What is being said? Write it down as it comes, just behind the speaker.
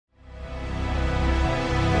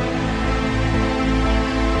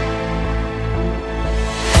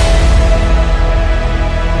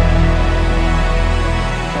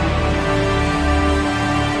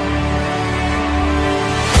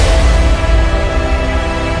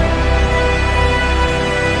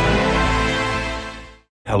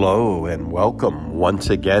and welcome once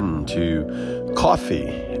again to Coffee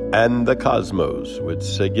and the Cosmos with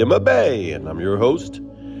Sagima Bay, and I'm your host,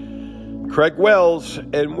 Craig Wells,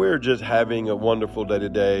 and we're just having a wonderful day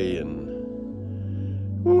today, and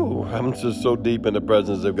I'm just so deep in the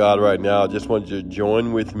presence of God right now. I just want you to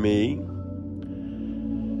join with me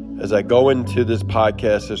as I go into this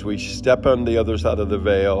podcast, as we step on the other side of the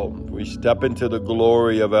veil, we step into the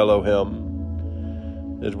glory of Elohim,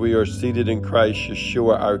 as we are seated in Christ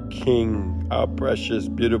Yeshua, our King, our precious,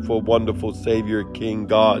 beautiful, wonderful Savior, King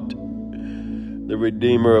God, the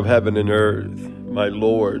Redeemer of heaven and earth, my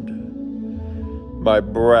Lord, my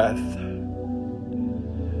breath,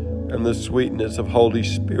 and the sweetness of Holy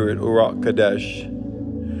Spirit, Urak Kadesh,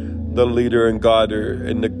 the leader and guider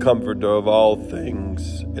and the comforter of all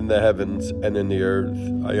things in the heavens and in the earth.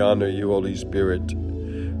 I honor you, Holy Spirit.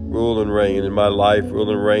 Rule and reign in my life,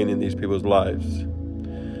 rule and reign in these people's lives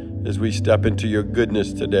as we step into your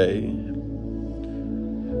goodness today.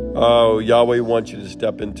 Oh, Yahweh wants you to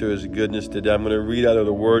step into his goodness today. I'm going to read out of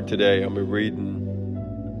the word today. I'm going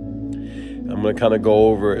to kind of go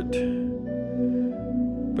over it.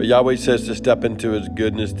 But Yahweh says to step into his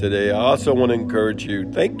goodness today. I also want to encourage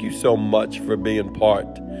you. Thank you so much for being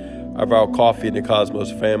part of our Coffee in the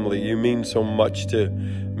Cosmos family. You mean so much to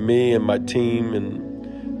me and my team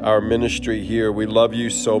and our ministry here. We love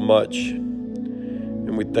you so much.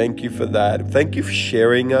 And we thank you for that. Thank you for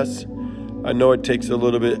sharing us. I know it takes a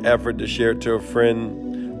little bit of effort to share it to a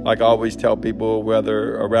friend. Like I always tell people,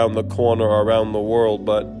 whether around the corner or around the world,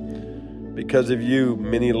 but because of you,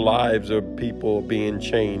 many lives of people being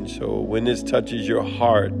changed. So when this touches your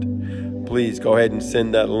heart, please go ahead and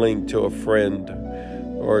send that link to a friend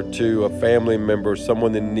or to a family member,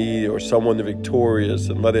 someone in need or someone victorious,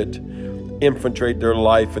 and let it infiltrate their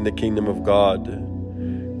life in the kingdom of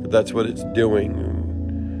God. That's what it's doing.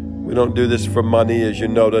 We don't do this for money. As you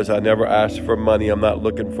notice, I never ask for money. I'm not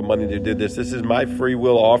looking for money to do this. This is my free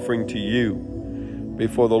will offering to you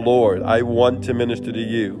before the Lord. I want to minister to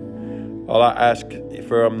you. All I ask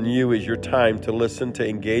from you is your time to listen, to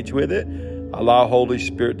engage with it. Allow Holy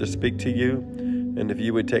Spirit to speak to you. And if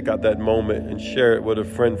you would take out that moment and share it with a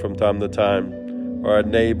friend from time to time, or a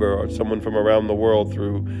neighbor, or someone from around the world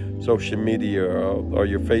through social media, or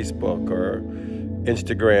your Facebook, or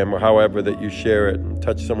Instagram, or however that you share it, and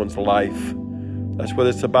touch someone's life. That's what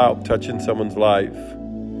it's about, touching someone's life.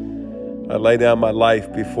 I lay down my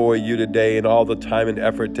life before you today, and all the time and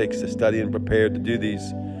effort it takes to study and prepare to do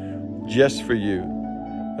these just for you.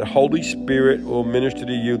 The Holy Spirit will minister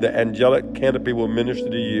to you. The angelic canopy will minister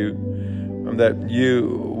to you, and that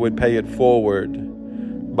you would pay it forward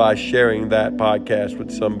by sharing that podcast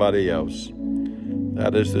with somebody else.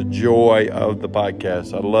 That is the joy of the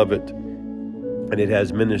podcast. I love it. And it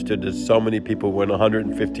has ministered to so many people. We're in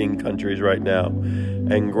 115 countries right now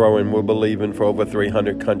and growing. We're believing for over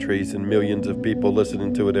 300 countries and millions of people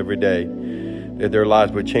listening to it every day, that their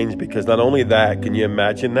lives would change. Because not only that, can you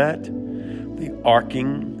imagine that? The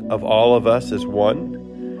arcing of all of us as one.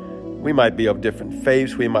 We might be of different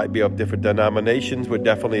faiths. We might be of different denominations. We're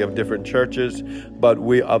definitely of different churches. But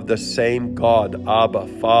we're of the same God, Abba,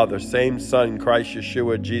 Father, same Son, Christ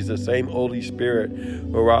Yeshua, Jesus, same Holy Spirit,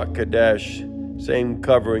 Urak Kadesh, same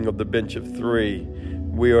covering of the bench of three.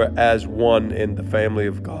 We are as one in the family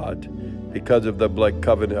of God because of the blood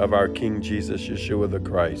covenant of our King Jesus, Yeshua the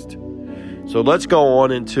Christ. So let's go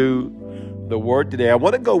on into the word today. I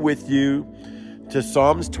want to go with you to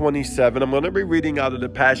Psalms 27. I'm going to be reading out of the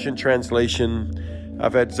Passion Translation.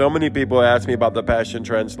 I've had so many people ask me about the Passion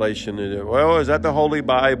Translation. Well, is that the Holy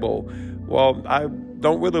Bible? Well, I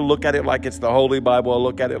don't really look at it like it's the Holy Bible. I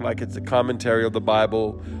look at it like it's a commentary of the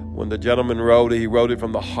Bible. When the gentleman wrote it, he wrote it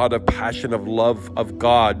from the heart of passion of love of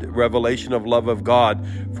God, revelation of love of God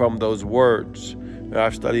from those words. And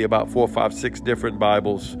I've studied about 4, 5, 6 different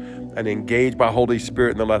Bibles and engaged by Holy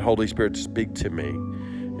Spirit, and then let Holy Spirit speak to me.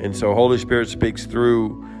 And so Holy Spirit speaks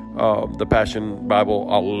through the Passion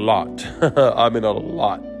Bible a lot. I mean, a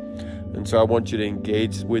lot. And so I want you to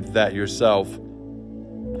engage with that yourself.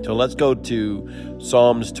 So let's go to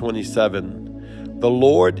Psalms 27. The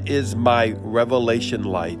Lord is my revelation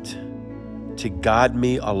light to guide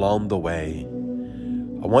me along the way.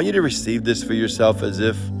 I want you to receive this for yourself as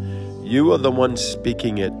if you are the one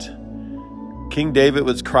speaking it. King David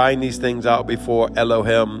was crying these things out before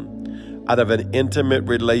Elohim out of an intimate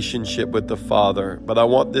relationship with the Father. But I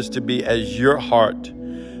want this to be as your heart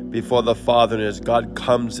before the Father, and as God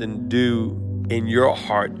comes and do in your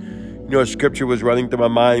heart. You know, a scripture was running through my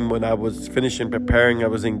mind when I was finishing preparing. I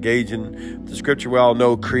was engaging the scripture we all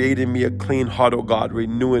know, creating me a clean heart, O God,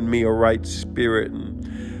 renewing me a right spirit.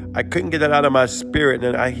 And I couldn't get that out of my spirit.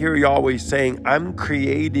 And I hear you always saying, I'm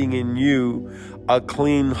creating in you a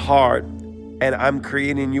clean heart, and I'm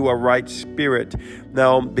creating you a right spirit.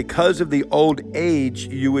 Now, because of the old age,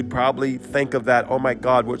 you would probably think of that, oh my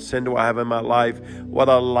God, what sin do I have in my life? What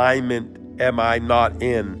alignment am I not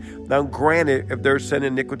in? Now, granted, if there's sin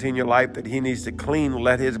and iniquity in your life that he needs to clean,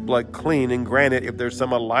 let his blood clean. And granted, if there's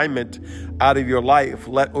some alignment out of your life,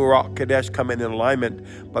 let Ruach Kadesh come in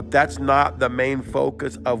alignment. But that's not the main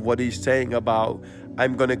focus of what he's saying about,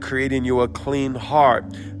 I'm going to create in you a clean heart,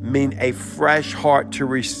 mean a fresh heart to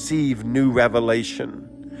receive new revelation.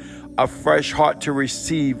 A fresh heart to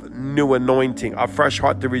receive new anointing, a fresh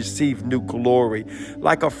heart to receive new glory,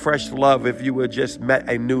 like a fresh love if you had just met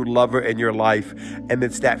a new lover in your life. And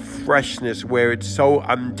it's that freshness where it's so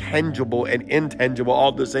untangible and intangible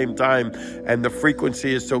all at the same time. And the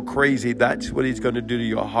frequency is so crazy. That's what he's going to do to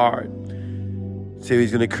your heart. So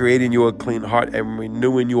he's going to create in you a clean heart and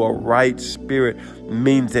renewing you a right spirit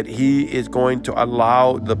means that he is going to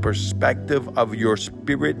allow the perspective of your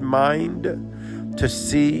spirit mind to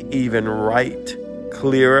see even right,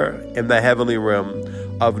 clearer in the heavenly realm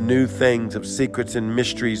of new things, of secrets and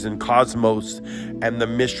mysteries and cosmos and the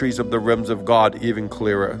mysteries of the realms of God even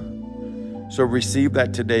clearer. So receive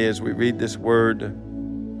that today as we read this word.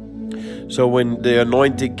 So when the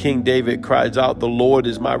anointed King David cries out, the Lord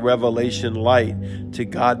is my revelation light to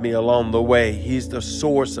guide me along the way. He's the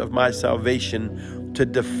source of my salvation to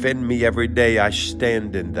defend me every day. I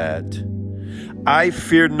stand in that. I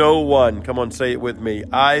fear no one. Come on, say it with me.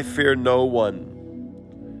 I fear no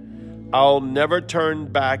one. I'll never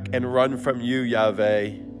turn back and run from you,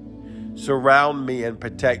 Yahweh. Surround me and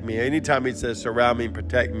protect me. Anytime he says surround me and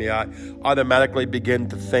protect me, I automatically begin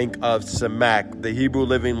to think of Samak, the Hebrew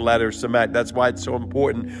Living Letter, Samak. That's why it's so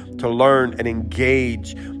important to learn and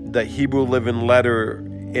engage the Hebrew Living Letter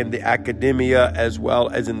in the academia as well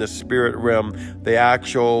as in the spirit realm, the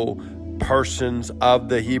actual persons of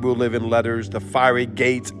the Hebrew Living Letters, the fiery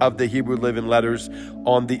gates of the Hebrew Living Letters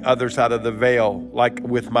on the other side of the veil, like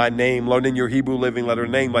with my name, learning your Hebrew Living Letter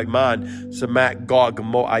name like mine, Samak Gog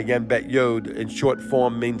Mo Ayen Bet Yod, in short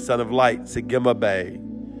form means son of light, Sigima Bay.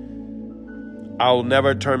 I'll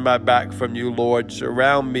never turn my back from you, Lord.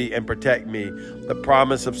 Surround me and protect me. The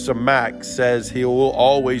promise of Samak says he will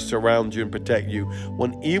always surround you and protect you.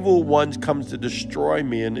 When evil ones comes to destroy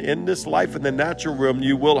me, and in this life, in the natural realm,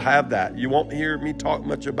 you will have that. You won't hear me talk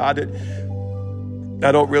much about it.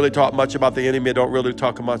 I don't really talk much about the enemy. I don't really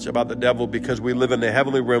talk much about the devil because we live in the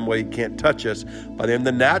heavenly realm where he can't touch us. But in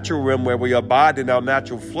the natural realm where we abide in our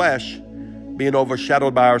natural flesh, being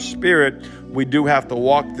overshadowed by our spirit, we do have to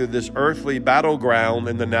walk through this earthly battleground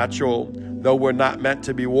in the natural. Though we're not meant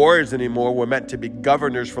to be warriors anymore, we're meant to be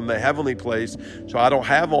governors from the heavenly place. So I don't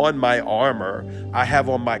have on my armor. I have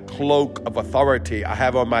on my cloak of authority. I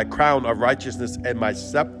have on my crown of righteousness and my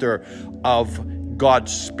scepter of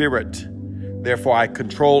God's spirit. Therefore, I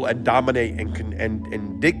control and dominate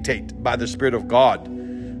and dictate by the Spirit of God.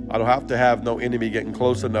 I don't have to have no enemy getting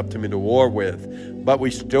close enough to me to war with. But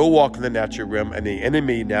we still walk in the natural realm, and the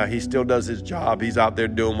enemy now, he still does his job. He's out there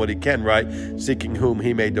doing what he can, right? Seeking whom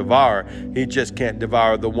he may devour. He just can't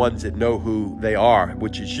devour the ones that know who they are,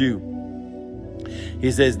 which is you.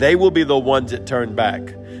 He says, they will be the ones that turn back.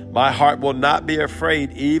 My heart will not be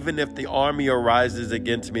afraid, even if the army arises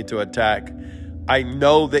against me to attack. I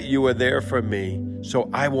know that you are there for me, so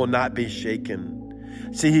I will not be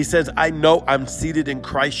shaken. See, he says, I know I'm seated in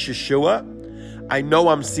Christ Yeshua. I know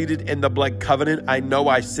I'm seated in the blood covenant. I know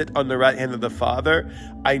I sit on the right hand of the Father.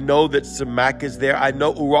 I know that Samak is there. I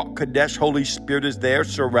know Ruach Kadesh, Holy Spirit, is there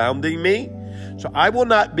surrounding me. So I will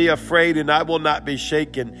not be afraid and I will not be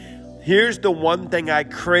shaken. Here's the one thing I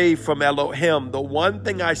crave from Elohim, the one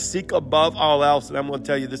thing I seek above all else, and I'm going to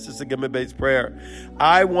tell you, this is a Gimel-based prayer.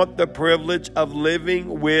 I want the privilege of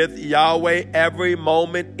living with Yahweh every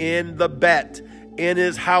moment in the Bet, in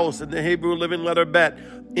his house, in the Hebrew Living Letter Bet,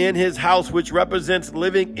 in his house, which represents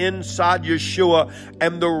living inside Yeshua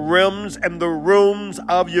and the realms and the rooms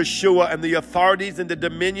of Yeshua and the authorities and the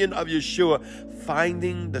dominion of Yeshua,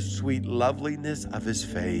 finding the sweet loveliness of his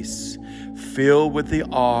face, filled with the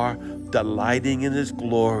awe, delighting in his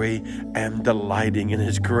glory and delighting in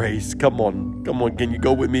his grace. Come on. Can you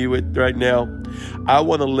go with me right now? I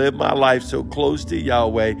want to live my life so close to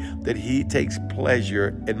Yahweh that he takes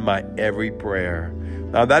pleasure in my every prayer.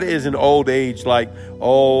 Now, that is an old age, like,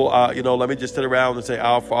 let me just sit around and say,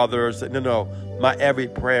 Our Father. No. My every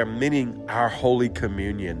prayer, meaning our Holy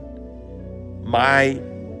Communion. My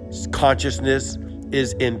consciousness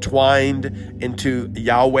is entwined into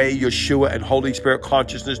Yahweh, Yeshua, and Holy Spirit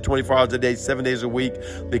consciousness 24 hours a day, 7 days a week,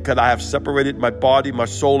 because I have separated my body, my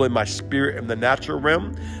soul, and my spirit in the natural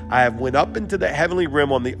realm. I have went up into the heavenly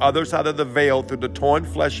realm on the other side of the veil through the torn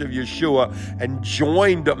flesh of Yeshua and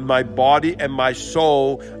joined my body and my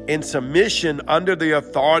soul in submission under the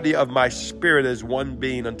authority of my spirit as one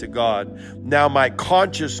being unto God. Now my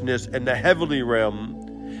consciousness in the heavenly realm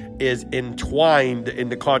is entwined in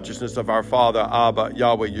the consciousness of our Father, Abba,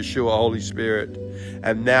 Yahweh, Yeshua, Holy Spirit.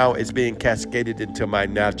 And now it's being cascaded into my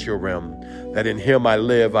natural realm, that in Him I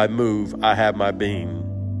live, I move, I have my being.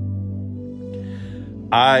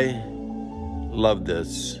 I love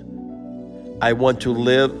this. I want to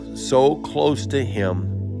live so close to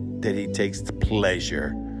Him that He takes pleasure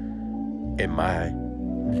in my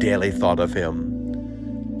daily thought of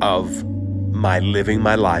Him, of my living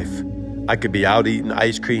my life. I could be out eating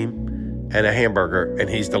ice cream and a hamburger, and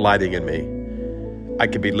He's delighting in me. I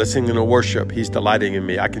could be listening to worship. He's delighting in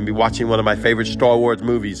me. I can be watching one of my favorite Star Wars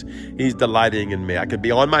movies. He's delighting in me. I could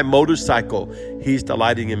be on my motorcycle. He's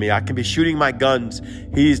delighting in me. I can be shooting my guns.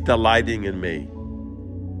 He's delighting in me.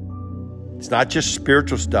 It's not just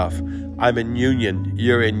spiritual stuff. I'm in union.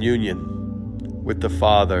 You're in union with the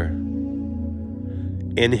Father.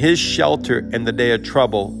 In His shelter in the day of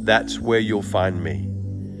trouble, that's where you'll find me.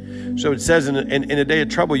 So it says in a day of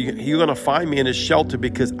trouble, you're going to find me in His shelter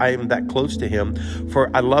because I am that close to Him. For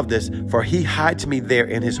I love this. For He hides me there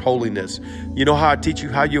in His holiness. You know how I teach you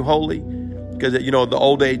how you're holy? Because, the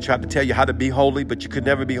old age tried to tell you how to be holy, but you could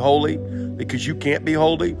never be holy because you can't be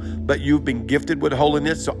holy. But you've been gifted with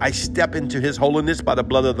holiness. So I step into His holiness by the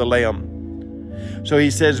blood of the Lamb. So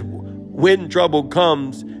He says, when trouble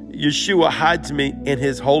comes, Yeshua hides me in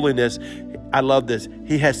His holiness. I love this.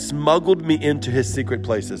 He has smuggled me into His secret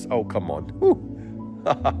places. Oh, come on.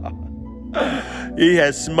 He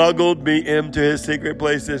has smuggled me into His secret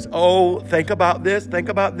places. Oh, think about this. Think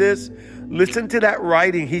about this. Listen to that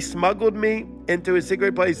writing. He smuggled me into His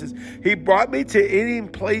secret places. He brought me to any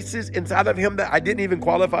places inside of Him that I didn't even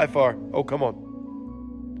qualify for. Oh, come on.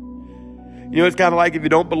 It's kind of like if you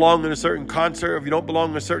don't belong in a certain concert, if you don't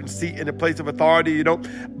belong in a certain seat in a place of authority,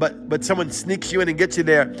 but someone sneaks you in and gets you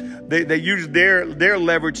there. They use their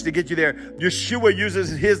leverage to get you there. Yeshua uses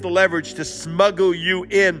His leverage to smuggle you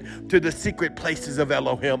in to the secret places of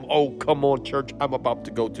Elohim. Oh, come on, church. I'm about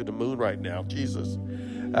to go to the moon right now. Jesus,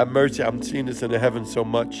 have mercy. I'm seeing this in the heavens so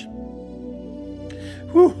much.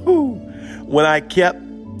 Woo-hoo. When I kept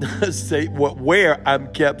safe, where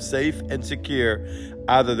I'm kept safe and secure,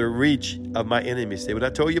 out of the reach of my enemies. See what I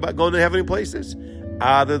told you about going to heavenly places?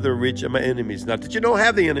 Out of the reach of my enemies. Not that you don't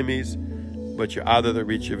have the enemies, but you're out of the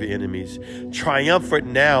reach of your enemies. Triumphant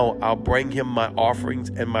now, I'll bring Him my offerings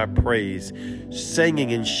and my praise,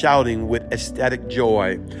 singing and shouting with ecstatic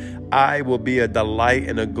joy. I will be a delight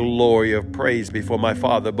and a glory of praise before my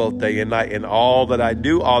Father both day and night in all that I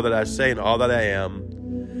do, all that I say, and all that I am.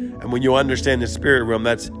 And when you understand the spirit realm,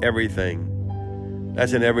 that's everything.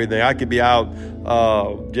 That's in everything. I could be out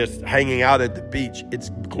just hanging out at the beach. It's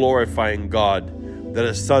glorifying God that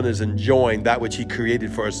a son is enjoying that which He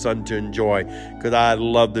created for a son to enjoy. Because I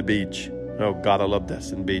love the beach. Oh, God, I love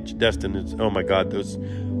Destin Beach. Destin is, oh, my God, those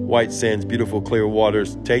white sands, beautiful, clear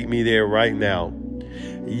waters. Take me there right now.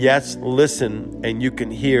 Yes, listen, and you can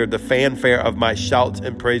hear the fanfare of my shouts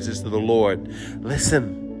and praises to the Lord.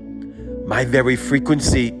 Listen. My very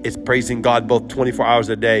frequency is praising God both 24 hours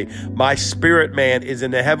a day. My spirit man is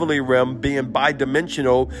in the heavenly realm being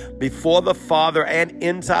bidimensional before the Father and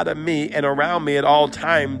inside of me and around me at all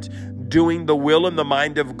times, doing the will and the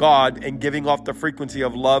mind of God and giving off the frequency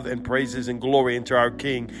of love and praises and glory into our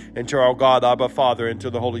King, into our God, Abba Father, into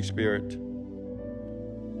the Holy Spirit.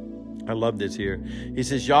 I love this here. He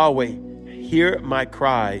says, Yahweh, hear my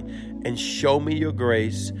cry and show me your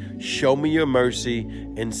grace, show me your mercy,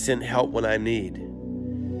 and send help when I need.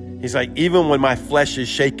 He's like, even when my flesh is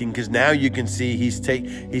shaking, because now you can see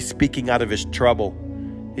he's speaking out of his trouble.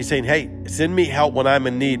 He's saying, hey, send me help when I'm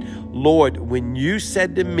in need. Lord, when you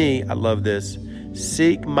said to me, I love this,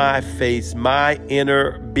 seek my face, my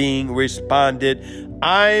inner being responded,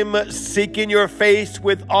 I'm seeking your face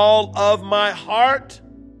with all of my heart.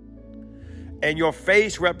 And your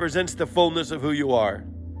face represents the fullness of who you are.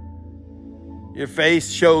 Your face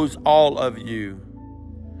shows all of you.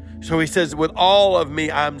 So he says, with all of me,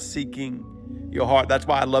 I'm seeking your heart. That's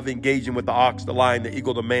why I love engaging with the ox, the lion, the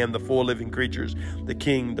eagle, the man, the four living creatures, the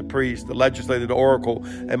king, the priest, the legislator, the oracle.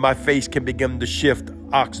 And my face can begin to shift,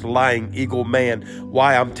 ox, lion, eagle, man.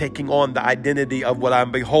 Why? I'm taking on the identity of what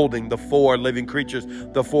I'm beholding, the four living creatures,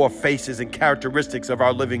 the four faces and characteristics of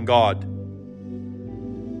our living God.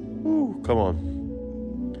 Ooh, come on.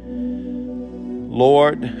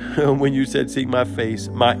 Lord, when you said, seek my face,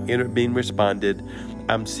 my inner being responded,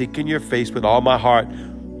 I'm seeking your face with all my heart.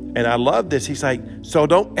 And I love this. He's like, so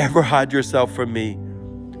don't ever hide yourself from me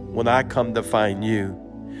when I come to find you,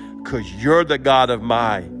 because you're the God of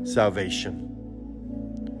my salvation.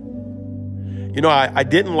 You know, I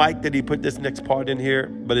didn't like that he put this next part in here,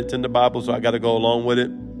 but it's in the Bible, so I got to go along with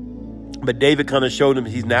it. But David kind of showed him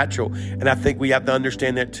he's natural. And I think we have to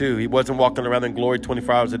understand that too. He wasn't walking around in glory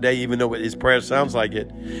 24 hours a day, even though his prayer sounds like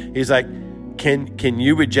it. He's like, can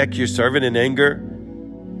you reject your servant in anger?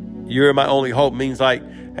 You're my only hope. Means like,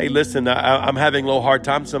 hey, listen, I'm having a little hard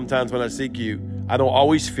time sometimes when I seek you. I don't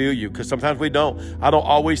always feel you, because sometimes we don't. I don't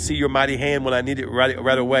always see your mighty hand when I need it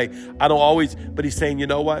right away. I don't always, but he's saying, you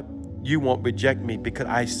know what? You won't reject me because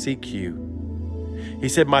I seek you. He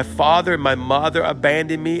said, my father and my mother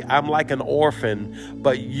abandoned me. I'm like an orphan,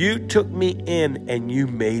 but you took me in and you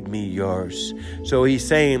made me yours. So he's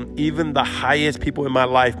saying, even the highest people in my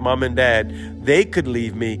life, mom and dad, they could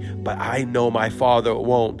leave me, but I know my father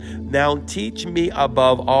won't. Now teach me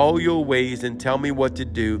above all your ways and tell me what to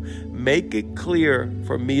do. Make it clear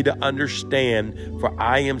for me to understand, for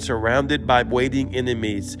I am surrounded by waiting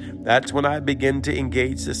enemies. That's when I begin to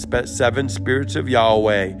engage the 7 spirits of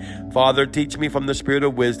Yahweh. Father, teach me from the spirit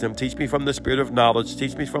of wisdom. Teach me from the spirit of knowledge.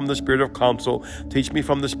 Teach me from the spirit of counsel. Teach me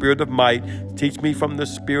from the spirit of might. Teach me from the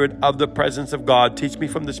spirit of the presence of God. Teach me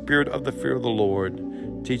from the spirit of the fear of the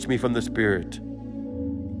Lord. Teach me from the spirit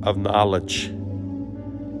of knowledge.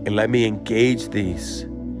 And let me engage these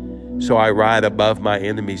so I ride above my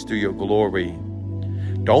enemies through your glory.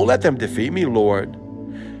 Don't let them defeat me, Lord.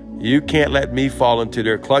 You can't let me fall into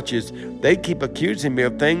their clutches. They keep accusing me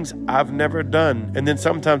of things I've never done. And then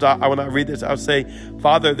sometimes when I read this, I'll say,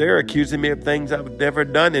 Father, they're accusing me of things I've never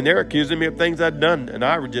done, and they're accusing me of things I've done. And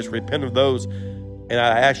I would just repent of those. And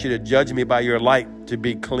I ask you to judge me by your light to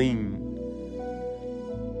be clean.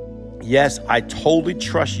 Yes, I totally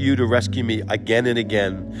trust you to rescue me again and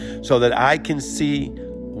again so that I can see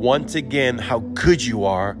once again how good you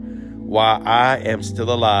are while I am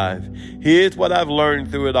still alive. Here's what I've learned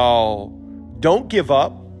through it all. Don't give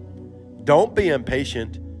up. Don't be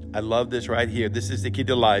impatient. I love this right here. This is the key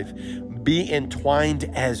to life. Be entwined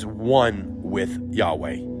as one with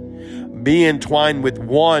Yahweh. Be entwined with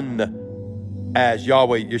one as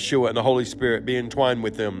Yahweh, Yeshua, and the Holy Spirit. Be entwined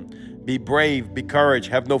with them. Be brave, be courage,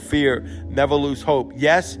 have no fear, never lose hope.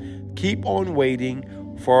 Yes, keep on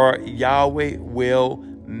waiting, for Yahweh will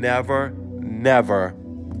never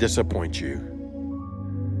disappoint you.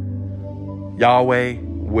 Yahweh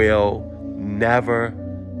will never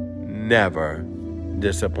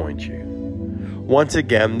disappoint you. Once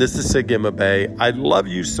again, this is Sagima Bay. I love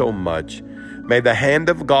you so much. May the hand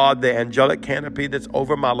of God, the angelic canopy that's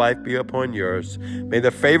over my life, be upon yours. May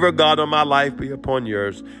the favor of God on my life be upon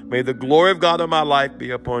yours. May the glory of God on my life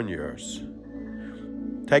be upon yours.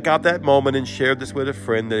 Take out that moment and share this with a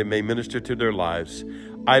friend that it may minister to their lives.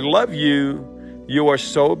 I love you. You are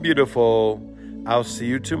so beautiful. I'll see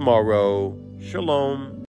you tomorrow. Shalom.